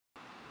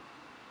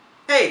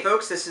Hey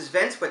folks, this is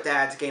Vince with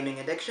Dad's Gaming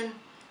Addiction,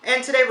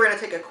 and today we're going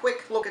to take a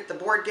quick look at the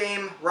board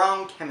game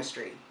Wrong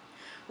Chemistry.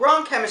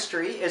 Wrong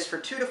Chemistry is for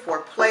 2 to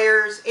 4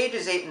 players,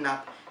 ages 8 and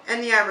up,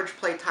 and the average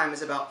play time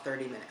is about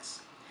 30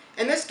 minutes.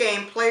 In this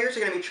game, players are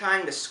going to be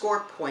trying to score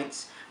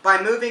points by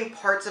moving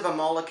parts of a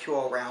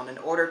molecule around in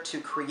order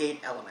to create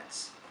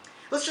elements.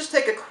 Let's just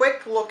take a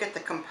quick look at the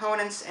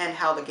components and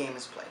how the game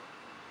is played.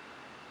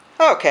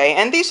 Okay,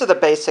 and these are the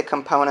basic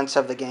components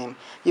of the game.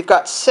 You've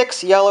got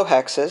 6 yellow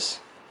hexes.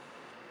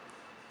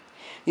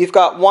 You've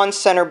got 1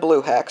 center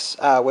blue hex,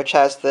 which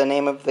has the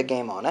name of the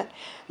game on it.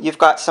 You've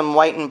got some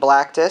white and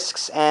black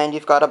discs, and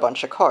you've got a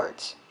bunch of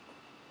cards.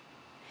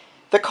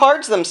 The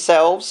cards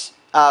themselves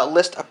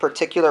list a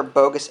particular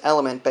bogus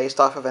element based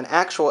off of an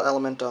actual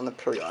element on the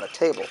periodic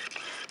table.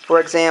 For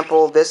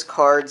example, this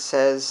card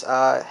says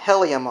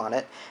helium on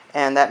it,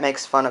 and that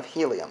makes fun of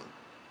helium.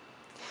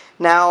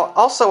 Now,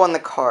 also on the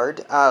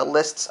card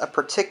lists a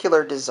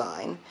particular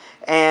design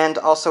and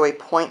also a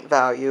point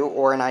value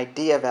or an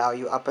idea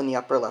value up in the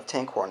upper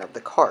left-hand corner of the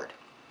card.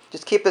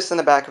 Just keep this in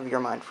the back of your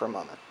mind for a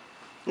moment.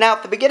 Now,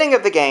 at the beginning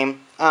of the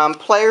game,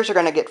 players are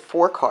going to get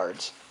 4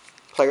 cards.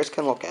 Players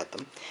can look at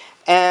them.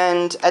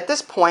 And at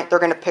this point, they're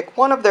going to pick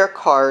one of their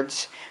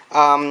cards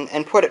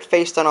and put it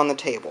face down on the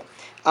table.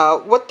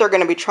 What they're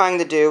going to be trying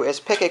to do is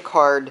pick a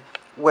card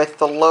with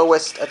the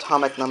lowest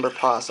atomic number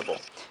possible.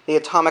 The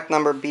atomic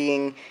number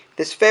being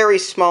this very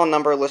small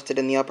number listed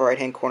in the upper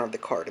right-hand corner of the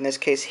card. In this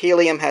case,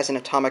 helium has an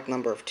atomic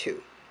number of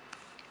 2.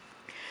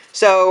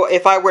 So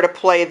if I were to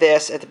play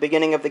this at the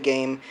beginning of the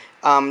game,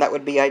 that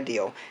would be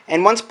ideal.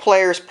 And once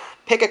players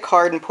pick a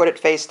card and put it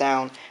face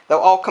down, they'll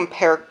all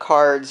compare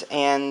cards,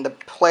 and the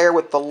player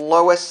with the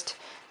lowest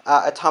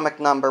atomic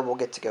number will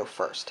get to go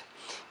first.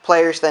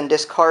 Players then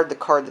discard the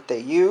card that they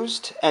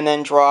used, and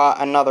then draw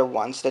another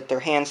one so that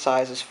their hand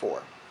size is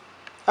 4.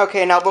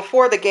 Okay, now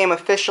before the game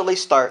officially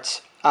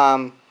starts,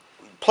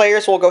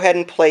 players will go ahead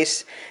and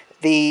place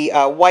the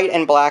white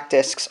and black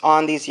discs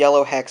on these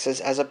yellow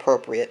hexes as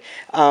appropriate.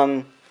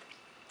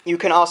 You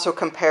can also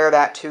compare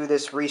that to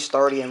this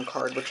Restartium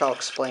card, which I'll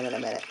explain in a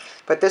minute.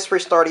 But this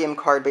Restartium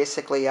card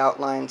basically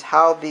outlines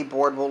how the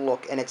board will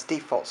look in its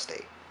default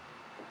state.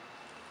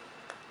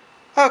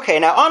 Okay,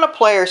 now on a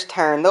player's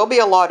turn, they'll be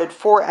allotted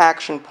 4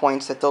 action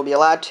points that they'll be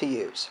allowed to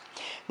use.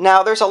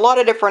 Now, there's a lot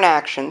of different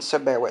actions, so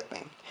bear with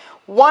me.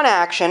 One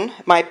action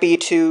might be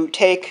to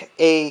take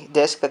a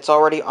disc that's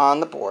already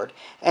on the board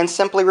and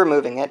simply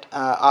removing it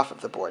off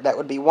of the board. That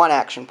would be 1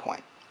 action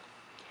point.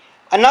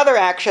 Another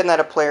action that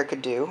a player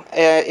could do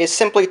is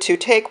simply to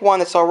take one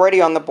that's already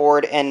on the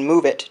board and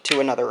move it to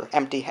another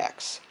empty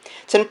hex.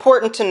 It's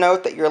important to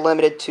note that you're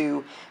limited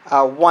to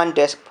 1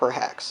 disc per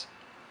hex.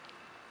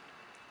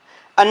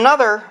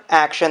 Another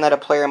action that a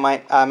player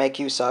might make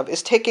use of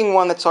is taking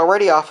one that's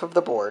already off of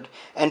the board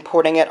and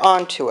putting it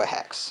onto a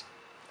hex.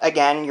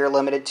 Again, you're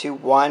limited to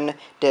 1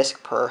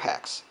 disc per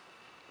hex.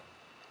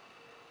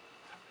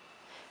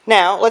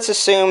 Now, let's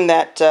assume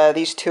that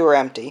these 2 are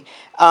empty.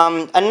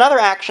 Another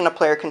action a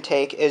player can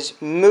take is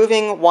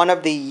moving one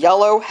of the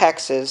yellow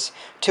hexes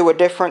to a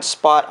different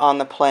spot on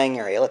the playing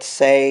area. Let's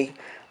say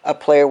a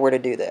player were to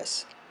do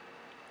this.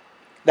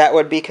 That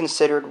would be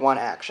considered 1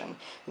 action.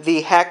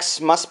 The hex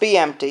must be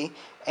empty,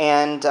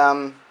 and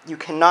you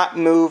cannot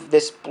move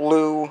this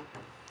blue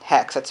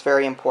hex. That's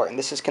very important.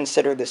 This is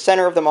considered the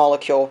center of the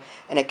molecule,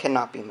 and it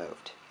cannot be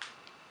moved.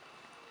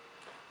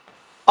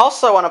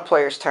 Also on a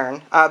player's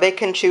turn, they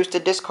can choose to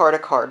discard a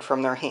card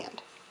from their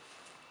hand.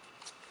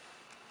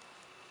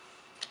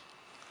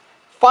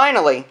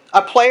 Finally,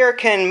 a player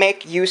can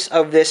make use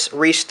of this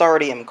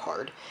Restartium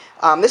card.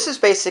 This is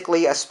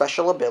basically a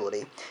special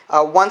ability.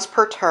 Once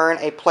per turn,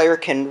 a player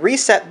can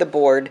reset the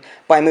board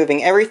by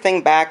moving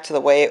everything back to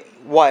the way it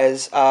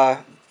was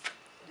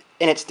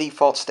in its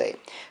default state.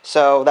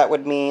 So that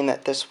would mean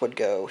that this would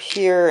go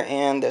here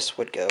and this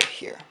would go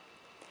here.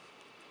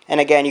 And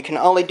again, you can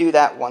only do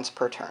that once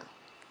per turn.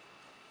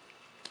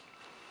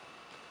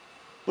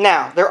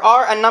 Now, there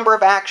are a number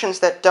of actions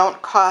that don't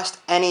cost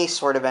any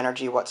sort of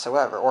energy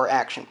whatsoever, or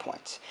action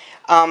points.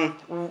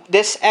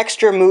 This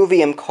extra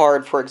Movium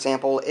card, for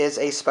example, is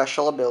a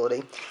special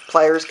ability.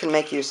 Players can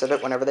make use of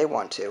it whenever they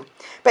want to.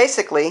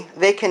 Basically,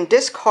 they can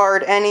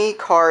discard any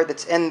card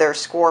that's in their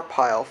score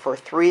pile for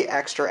 3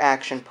 extra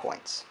action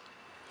points.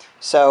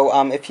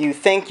 So if you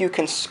think you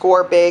can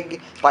score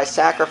big by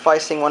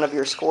sacrificing one of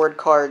your scored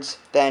cards,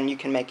 then you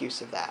can make use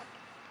of that.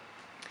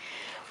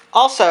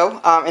 Also,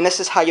 and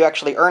this is how you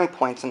actually earn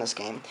points in this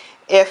game,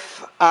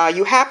 if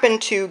you happen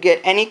to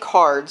get any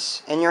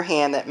cards in your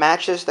hand that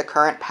matches the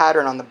current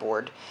pattern on the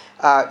board,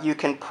 you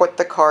can put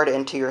the card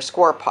into your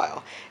score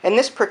pile. In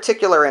this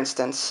particular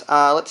instance,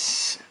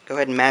 let's go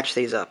ahead and match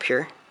these up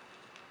here.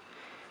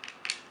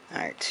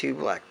 Alright, 2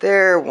 black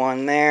there,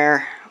 1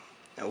 there,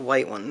 a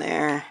white one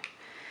there,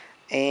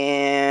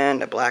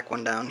 and a black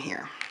one down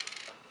here.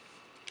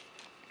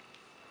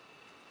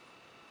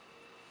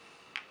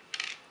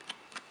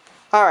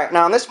 Alright,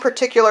 now in this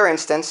particular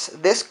instance,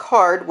 this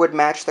card would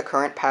match the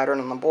current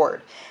pattern on the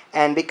board.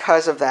 And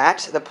because of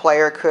that, the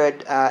player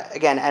could,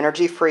 again,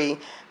 energy free,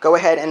 go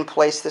ahead and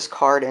place this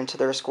card into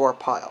their score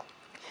pile.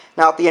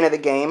 Now, at the end of the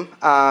game,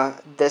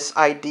 this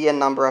idea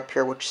number up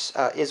here, which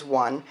is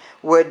 1,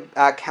 would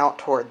count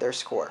toward their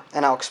score.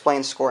 And I'll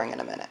explain scoring in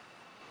a minute.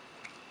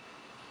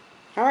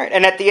 Alright,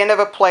 and at the end of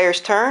a player's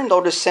turn,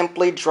 they'll just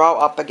simply draw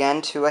up again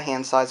to a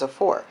hand size of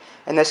 4.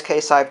 In this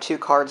case, I have 2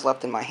 cards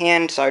left in my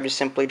hand, so I just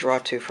simply draw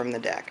 2 from the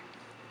deck.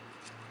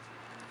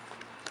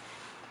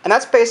 And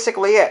that's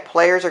basically it.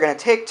 Players are going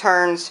to take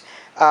turns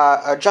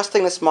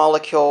adjusting this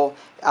molecule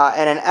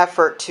in an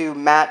effort to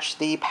match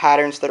the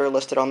patterns that are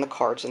listed on the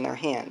cards in their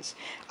hands.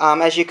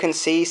 As you can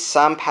see,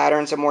 some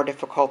patterns are more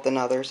difficult than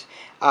others,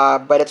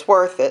 but it's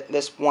worth it.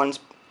 This one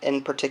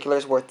in particular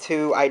is worth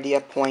 2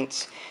 idea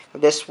points.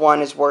 This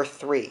one is worth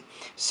 3.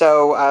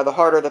 So the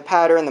harder the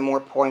pattern, the more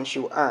points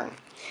you earn.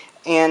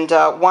 And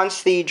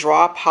once the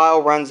draw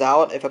pile runs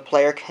out, if a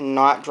player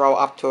cannot draw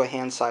up to a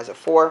hand size of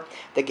 4,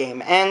 the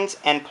game ends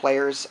and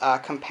players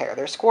compare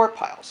their score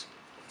piles.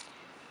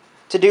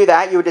 To do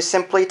that, you would just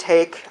simply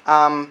take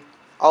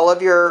all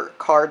of your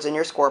cards in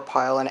your score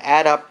pile and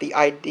add up the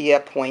idea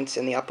points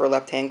in the upper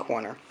left-hand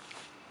corner.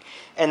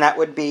 And that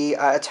would be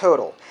a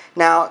total.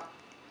 Now,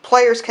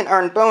 players can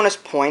earn bonus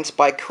points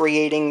by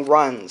creating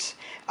runs.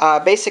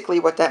 Basically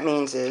what that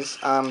means is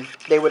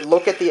they would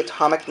look at the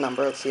atomic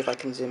number. Let's see if I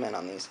can zoom in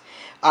on these.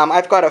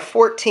 I've got a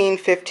 14,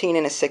 15,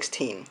 and a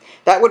 16.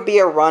 That would be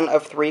a run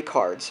of 3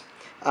 cards.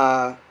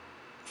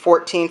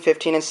 14,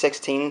 15, and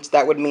 16.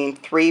 That would mean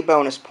 3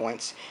 bonus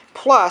points,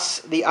 plus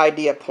the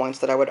idea points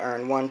that I would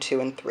earn, 1, 2,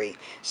 and 3.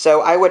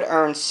 So I would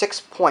earn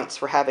 6 points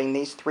for having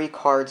these 3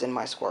 cards in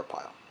my score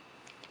pile.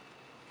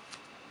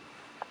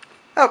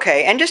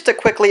 Okay, and just to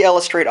quickly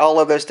illustrate all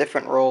of those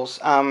different rules,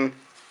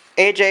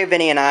 AJ,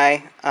 Vinny, and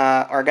I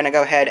are going to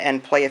go ahead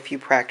and play a few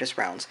practice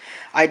rounds.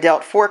 I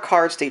dealt 4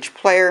 cards to each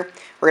player.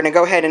 We're going to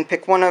go ahead and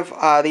pick one of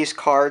these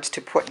cards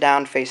to put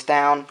down face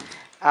down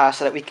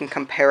so that we can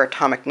compare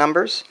atomic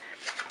numbers.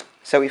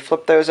 So we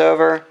flip those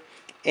over,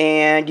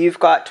 and you've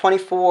got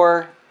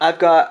 24, I've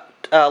got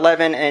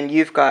 11, and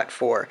you've got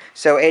 4.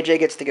 So AJ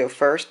gets to go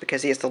first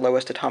because he has the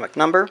lowest atomic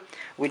number.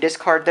 We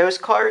discard those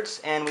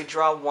cards, and we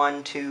draw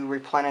 1 to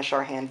replenish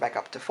our hand back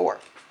up to 4.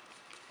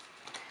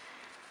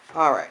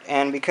 Alright,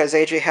 and because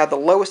AJ had the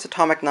lowest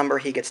atomic number,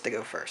 he gets to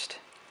go first.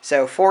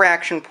 So 4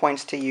 action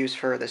points to use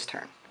for this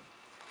turn.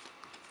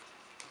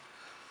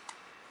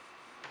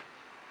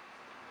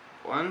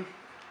 1,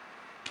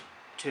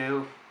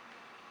 2,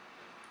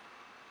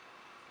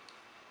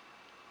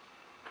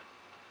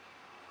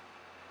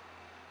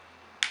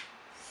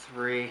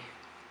 3.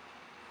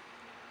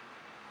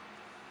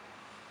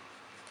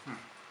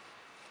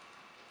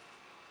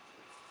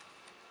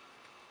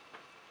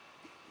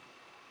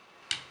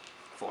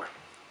 4.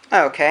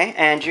 Okay,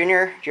 and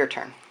Junior, your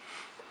turn.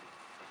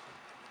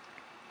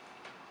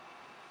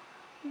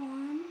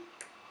 1,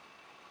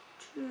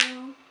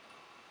 2,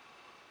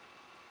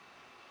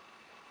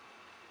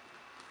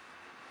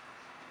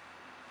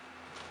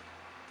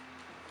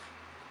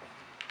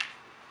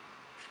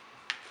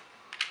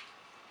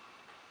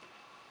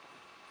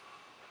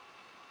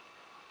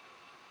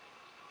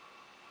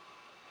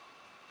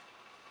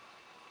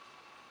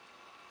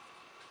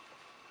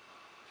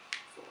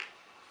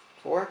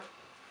 4?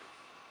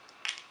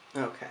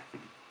 Okay.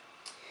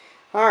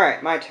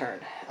 Alright, my turn.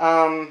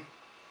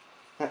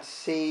 Let's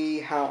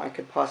see how I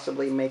could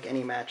possibly make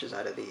any matches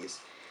out of these.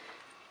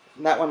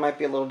 That one might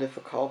be a little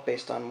difficult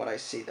based on what I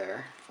see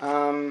there.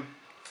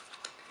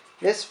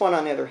 This one,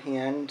 on the other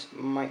hand,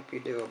 might be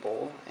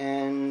doable,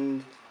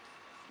 and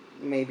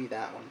maybe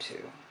that one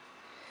too.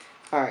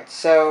 Alright,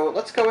 so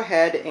let's go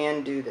ahead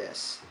and do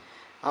this.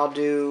 I'll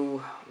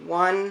do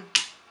 1,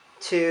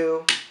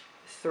 2,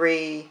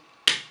 3,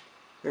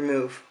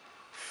 remove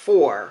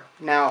 4.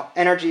 Now,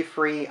 energy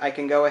free, I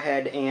can go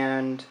ahead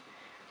and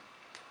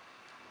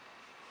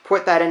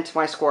put that into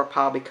my score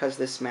pile because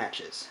this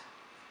matches.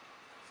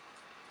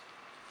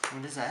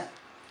 What is that?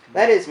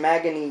 That is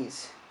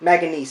manganese.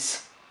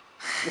 Manganese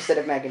instead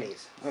of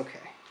manganese. Okay.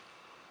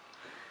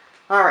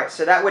 Alright,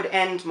 so that would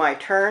end my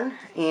turn,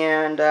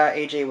 and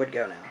AJ would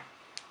go now.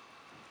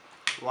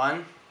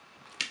 1,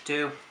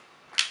 2,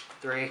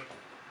 3,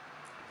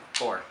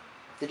 4.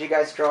 Did you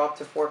guys draw up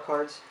to 4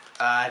 cards?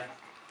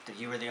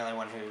 You were the only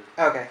one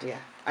who... Okay, yeah.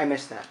 I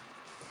missed that.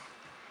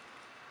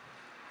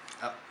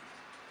 Oh.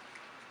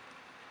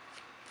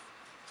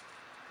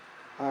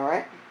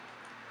 Alright.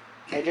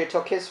 AJ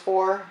took his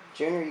 4.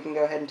 Junior, you can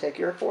go ahead and take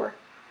your 4.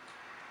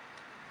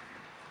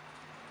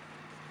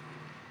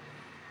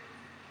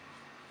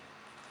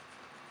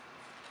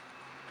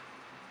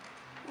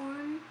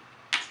 1,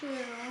 2,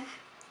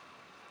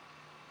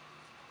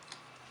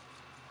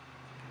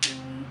 3,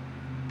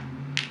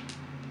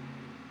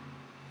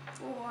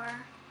 4.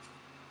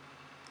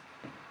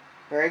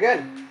 Very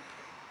good.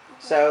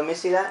 So,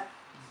 Missy, that?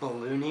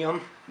 Balloonium?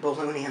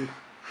 Balloonium.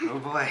 Oh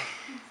boy.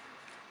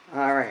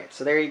 Alright,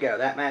 so there you go.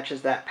 That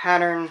matches that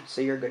pattern, so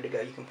you're good to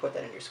go. You can put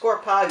that in your score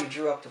pile. You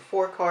drew up to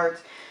 4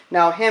 cards.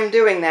 Now, him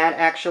doing that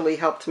actually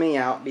helped me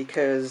out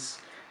because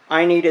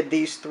I needed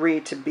these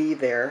 3 to be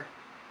there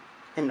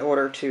in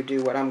order to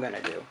do what I'm going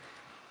to do.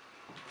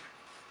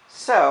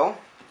 So,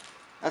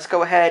 let's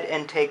go ahead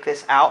and take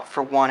this out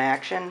for 1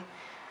 action.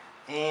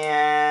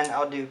 And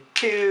I'll do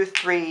 2,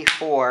 3,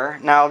 4.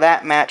 Now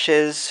that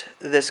matches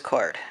this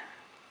card.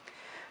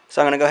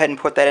 So I'm going to go ahead and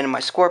put that into my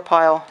score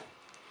pile.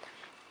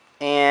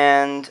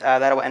 And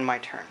that'll end my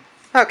turn.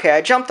 Okay,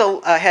 I jumped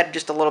ahead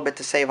just a little bit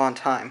to save on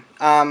time.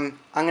 I'm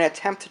going to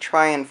attempt to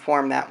try and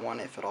form that one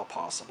if at all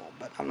possible,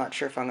 but I'm not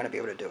sure if I'm going to be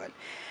able to do it.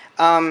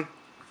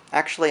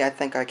 Actually, I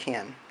think I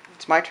can.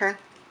 It's my turn?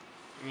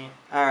 Yeah.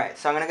 Alright,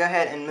 so I'm going to go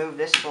ahead and move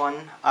this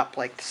one up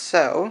like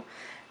so.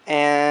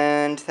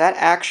 And that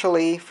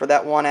actually, for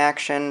that 1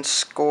 action,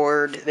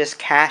 scored this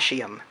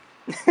Cashium.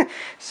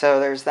 So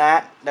there's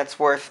that. That's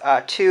worth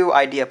 2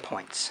 idea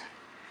points.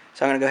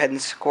 So I'm going to go ahead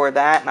and score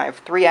that. And I have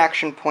 3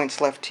 action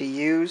points left to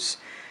use.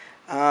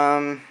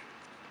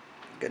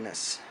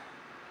 Goodness.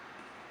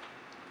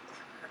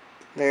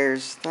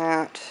 There's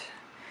that.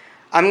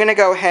 I'm going to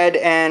go ahead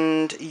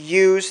and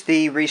use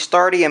the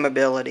Restartium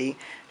ability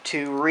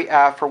to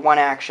for 1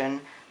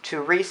 action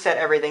to reset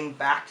everything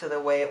back to the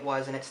way it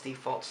was in its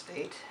default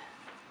state.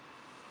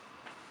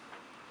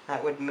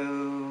 That would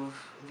move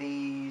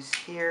these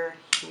here,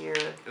 here.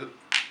 Oop.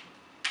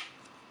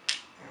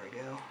 There we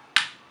go.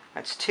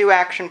 That's 2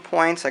 action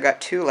points. I got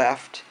 2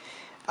 left.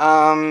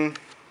 That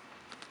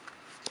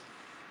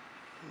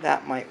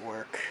might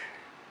work.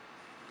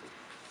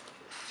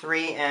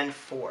 3 and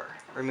 4.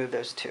 Remove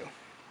those 2.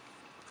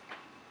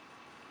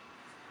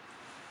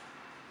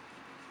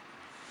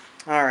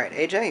 Alright,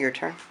 AJ, your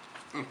turn.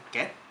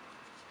 Okay.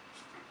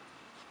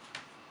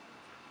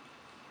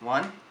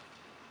 1,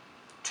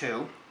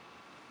 2,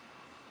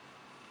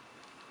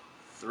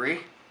 3.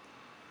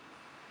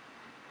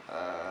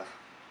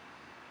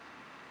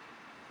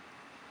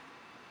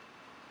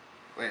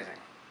 Wait a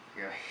second.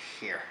 Go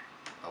here.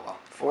 Oh well.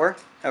 4?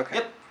 Okay.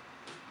 Yep.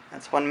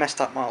 That's 1 messed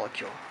up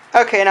molecule.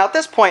 Okay, now at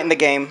this point in the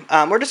game,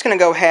 we're just going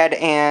to go ahead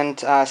and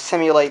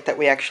simulate that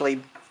we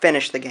actually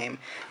finish the game.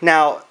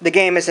 Now, the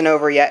game isn't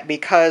over yet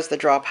because the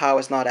draw POW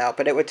is not out,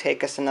 but it would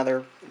take us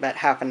another about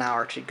half an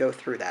hour to go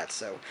through that.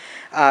 So,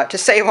 to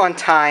save on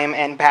time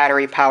and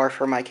battery power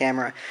for my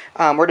camera,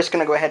 we're just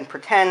going to go ahead and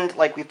pretend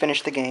like we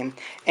finished the game.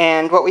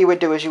 And what we would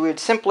do is you would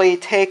simply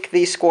take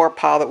the score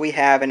pile that we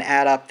have and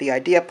add up the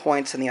idea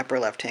points in the upper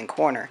left-hand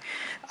corner.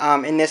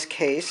 In this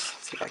case,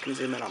 let's see if I can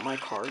zoom in on my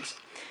cards.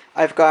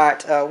 I've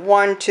got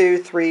 1, 2,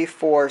 3,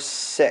 4,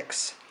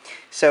 6.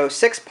 So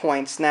 6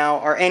 points. Now,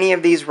 are any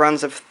of these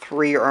runs of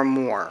 3 or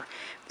more?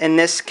 In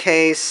this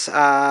case,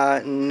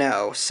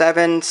 no.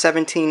 7,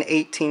 17,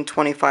 18,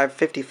 25,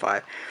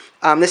 55.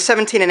 This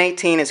 17 and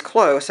 18 is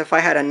close. If I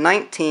had a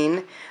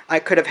 19, I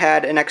could have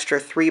had an extra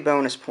 3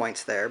 bonus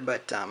points there,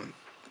 but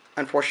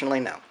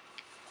unfortunately, no.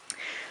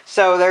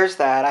 So there's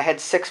that. I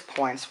had 6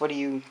 points. What do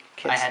you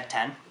kids? I had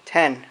 10.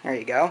 10. There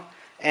you go.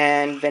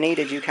 And Vinny,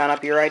 did you count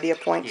up your idea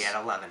points? You had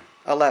 11.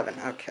 11.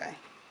 Okay.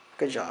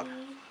 Good job.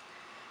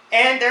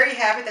 And there you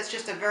have it. That's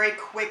just a very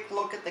quick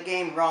look at the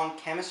game Wrong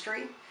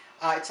Chemistry.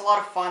 It's a lot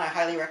of fun. I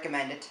highly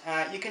recommend it.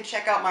 You can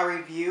check out my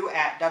review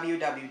at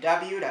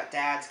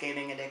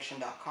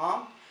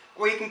www.dadsgamingaddiction.com,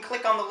 or you can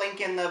click on the link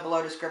in the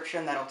below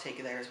description. That'll take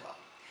you there as well.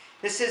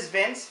 This is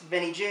Vince,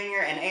 Vinny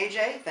Jr., and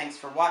AJ. Thanks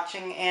for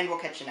watching, and we'll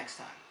catch you next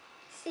time.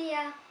 See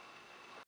ya.